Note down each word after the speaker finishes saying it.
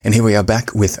Here we are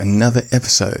back with another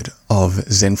episode of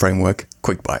Zen Framework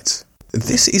Quick Bites.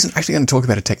 This isn't actually going to talk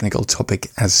about a technical topic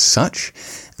as such.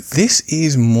 This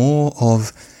is more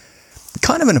of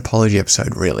kind of an apology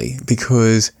episode, really,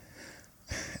 because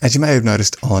as you may have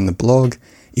noticed on the blog,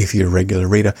 if you're a regular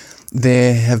reader,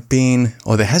 there has been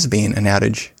an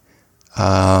outage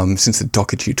since the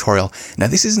Docker tutorial. Now,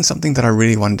 this isn't something that I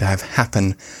really wanted to have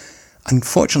happen.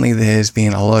 Unfortunately, there's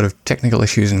been a lot of technical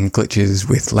issues and glitches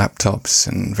with laptops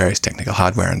and various technical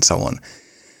hardware and so on.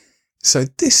 So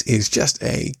this is just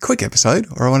a quick episode,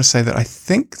 or I want to say that I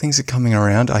think things are coming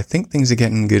around. I think things are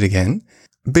getting good again.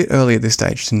 A bit early at this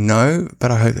stage to know, but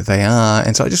I hope that they are.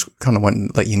 And so I just kind of want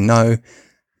to let you know, a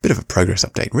bit of a progress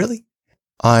update, really.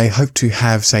 I hope to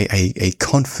have, say, a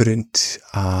confident,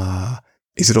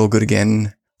 is it all good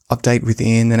again update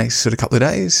within the next sort of couple of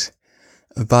days.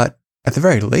 But at the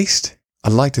very least,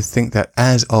 I'd like to think that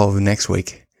as of next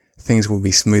week, things will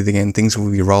be smooth again. Things will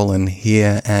be rolling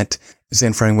here at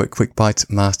Zen Framework Quick Bites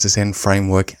Master Zen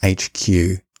Framework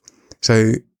HQ.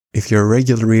 So if you're a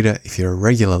regular reader, if you're a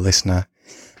regular listener,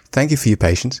 thank you for your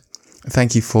patience.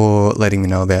 Thank you for letting me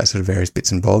know about sort of various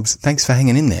bits and bobs. Thanks for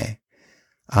hanging in there.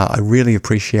 I really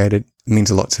appreciate it. It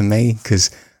means a lot to me because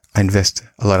I invest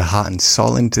a lot of heart and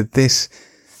soul into this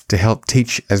to help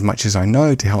teach as much as I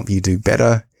know, to help you do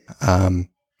better.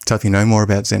 To help you know more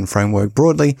about Zen Framework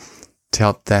broadly,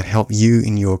 to help you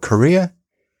in your career.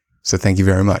 So thank you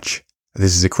very much.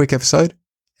 This is a quick episode,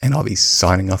 and I'll be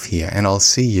signing off here, and I'll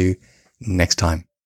see you next time.